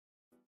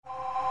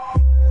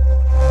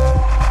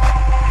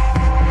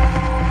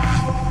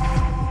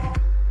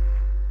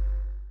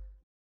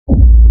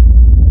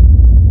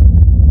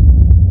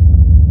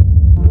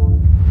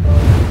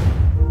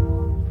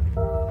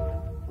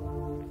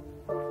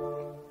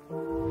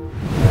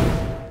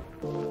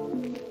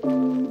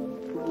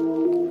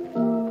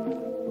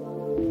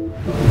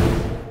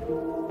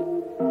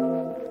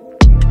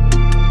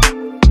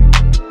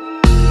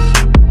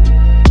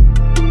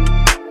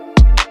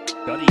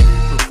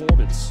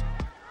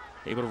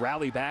able to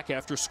rally back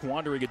after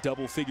squandering a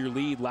double-figure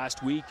lead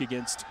last week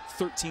against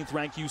 13th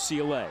ranked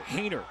UCLA.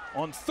 Haener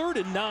on 3rd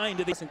and 9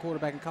 to the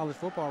quarterback in college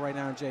football right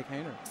now, Jake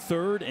Haener.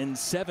 3rd and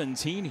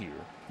 17 here.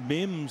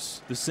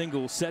 Mims the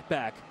single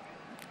setback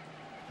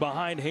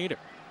behind Haener.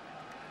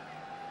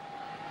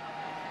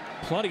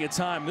 Plenty of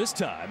time this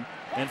time,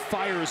 and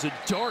fires a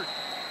dart.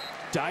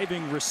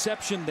 Diving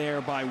reception there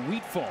by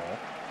Wheatfall.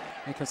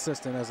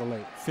 Inconsistent as of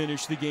late.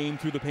 Finished the game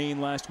through the pain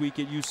last week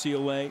at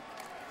UCLA.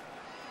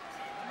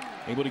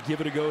 Able to give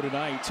it a go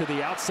tonight to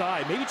the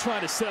outside. Maybe trying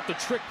to set up the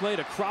trick play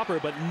to Cropper,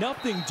 but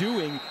nothing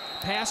doing.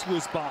 Pass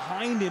was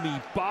behind him. He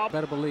bobbed.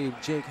 Better believe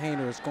Jake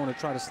Haener is going to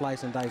try to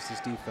slice and dice his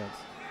defense.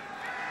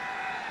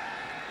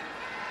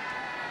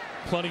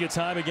 Plenty of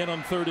time again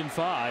on 3rd and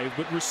 5,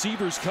 but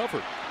receivers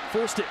covered.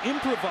 Forced to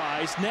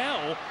improvise.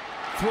 Now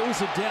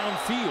throws it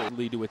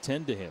downfield to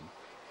attend to him.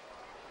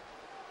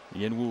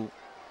 And we'll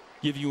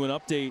give you an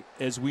update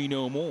as we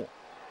know more.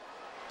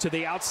 To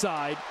the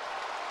outside,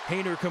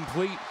 Haener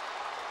complete.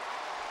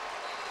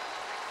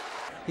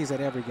 He's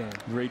at every game.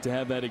 Great to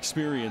have that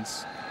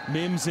experience.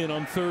 Mims in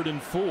on 3rd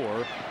and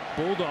 4.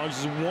 Bulldogs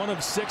is 1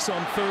 of 6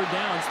 on 3rd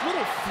downs.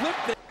 Little flip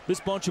there.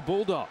 This bunch of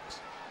Bulldogs.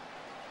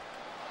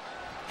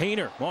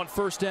 Haener on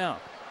 1st down.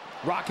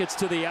 Rockets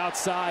to the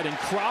outside, and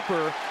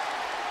Cropper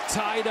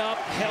tied up,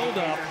 held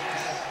up,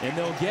 and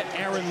they'll get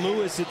Aaron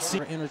Lewis at C.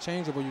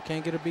 Interchangeable. You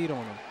can't get a beat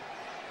on him.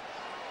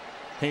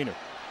 Haener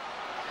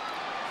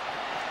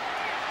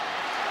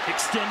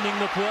extending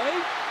the play,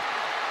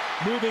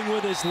 moving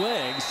with his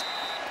legs.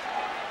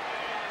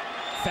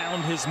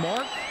 Found his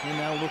mark, and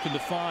now looking to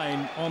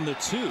find on the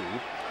 2.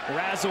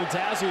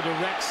 Razzle-dazzle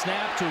direct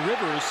snap to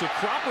Rivers, so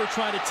Cropper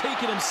trying to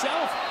take it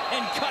himself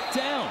and cut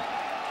down.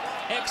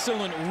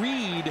 Excellent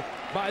read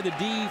by the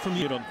D from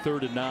it on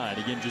 3rd and 9.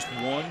 Again, just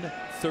 1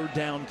 3rd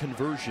down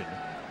conversion.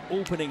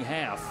 Opening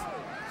half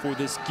for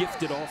this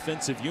gifted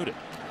offensive unit.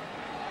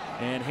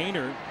 And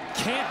Haener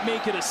can't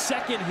make it a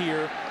second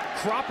here.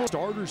 Cropper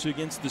starters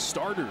against the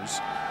starters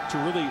to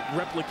really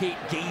replicate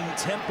game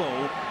tempo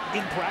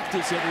in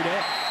practice every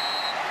day.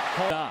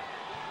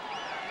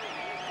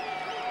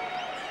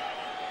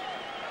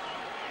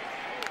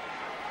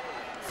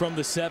 From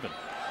the 7.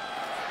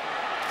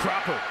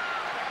 Cropper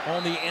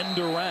on the end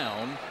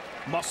around,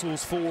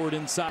 muscles forward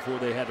inside before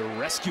they had to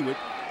rescue it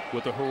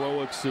with the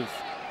heroics of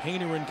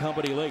Haener and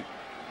company late.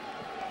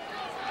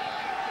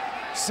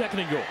 2nd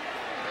and goal.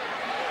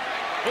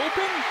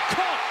 Open,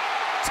 caught,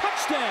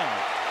 touchdown.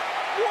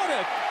 What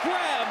a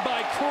grab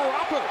by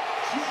Cropper.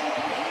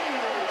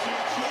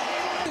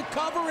 The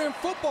cover in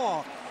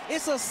football.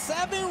 It's a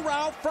 7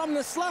 route from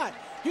the slot.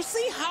 You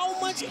see how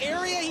much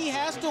area he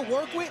has to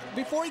work with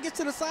before he gets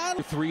to the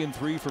side? 3 and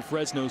 3 for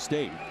Fresno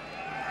State.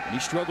 And he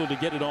struggled to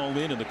get it all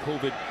in the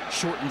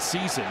COVID-shortened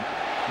season.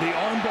 The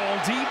arm ball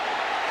deep.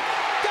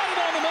 Got it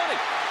on the money.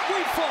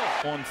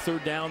 Wheatfall on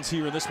 3rd downs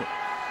here in this one.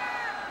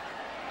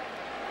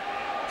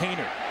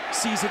 Haener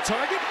sees a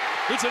target.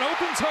 It's an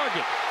open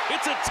target.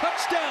 It's a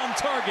touchdown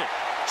target.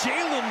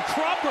 Jalen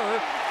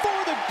Cropper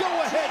for the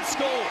go-ahead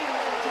score.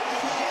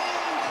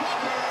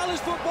 College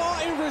football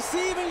in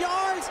receiving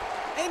yards.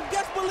 And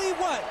just believe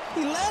what?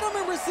 He led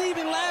them in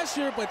receiving last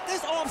year, but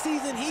this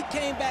offseason he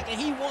came back and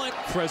he won.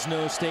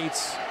 Fresno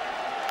State's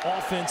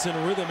offense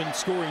and rhythm in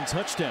scoring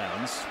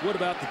touchdowns. What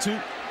about the 2?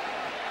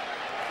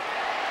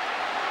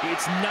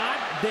 It's not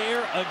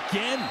there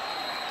again.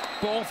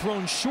 Ball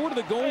thrown short of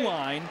the goal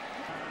line.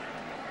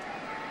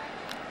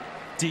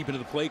 Deep into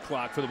the play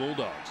clock for the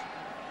Bulldogs.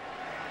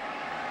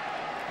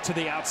 To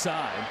the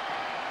outside.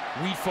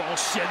 Wheatfall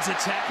sheds a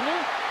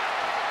tackler.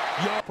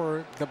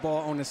 For the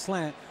ball on the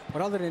slant,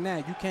 but other than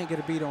that, you can't get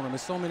a beat on him.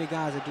 There's so many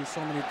guys that do so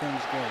many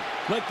things great.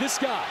 Like this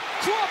guy,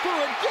 Cropper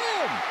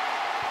again!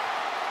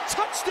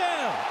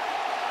 Touchdown!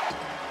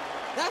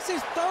 That's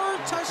his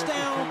 3rd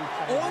touchdown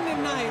on the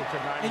night,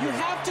 and you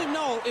have to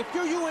know, if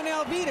you're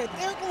UNLV, that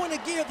they're going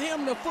to give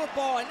him the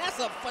football, and that's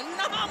a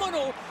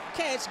phenomenal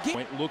catch.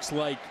 It looks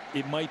like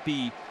it might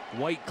be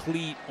white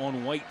cleat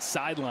on white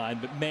sideline,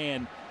 but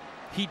man,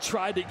 he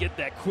tried to get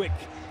that quick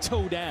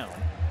toe down.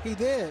 He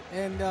did,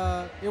 and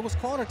it was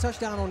called a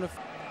touchdown on the...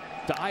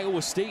 To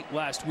Iowa State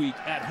last week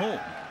at home,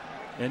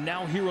 and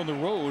now here on the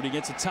road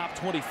against a top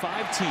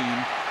 25 team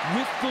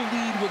with the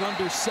lead with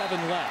under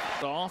 7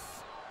 left.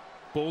 Off,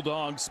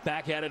 Bulldogs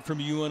back at it from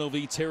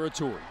UNLV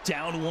territory.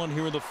 Down 1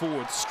 here in the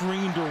 4th,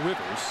 screen to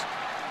Rivers.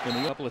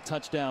 And a couple of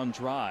touchdown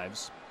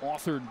drives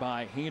authored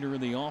by Haener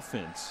in the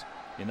offense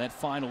in that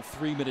final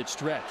 3-minute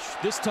stretch.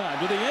 This time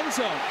to the end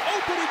zone,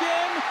 open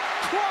again,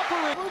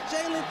 Cropper.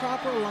 Jalen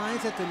Cropper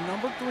lines at the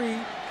number 3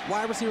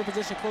 wide receiver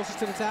position closest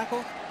to the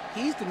tackle.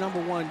 He's the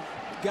number 1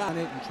 guy on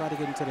it and try to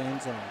get into the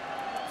end zone.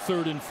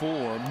 3rd and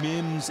 4,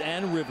 Mims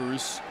and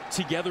Rivers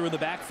together in the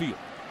backfield.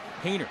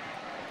 Haener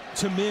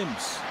to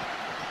Mims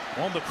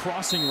on the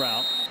crossing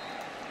route.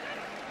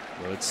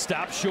 Well, it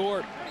stopped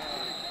short.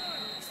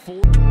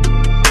 4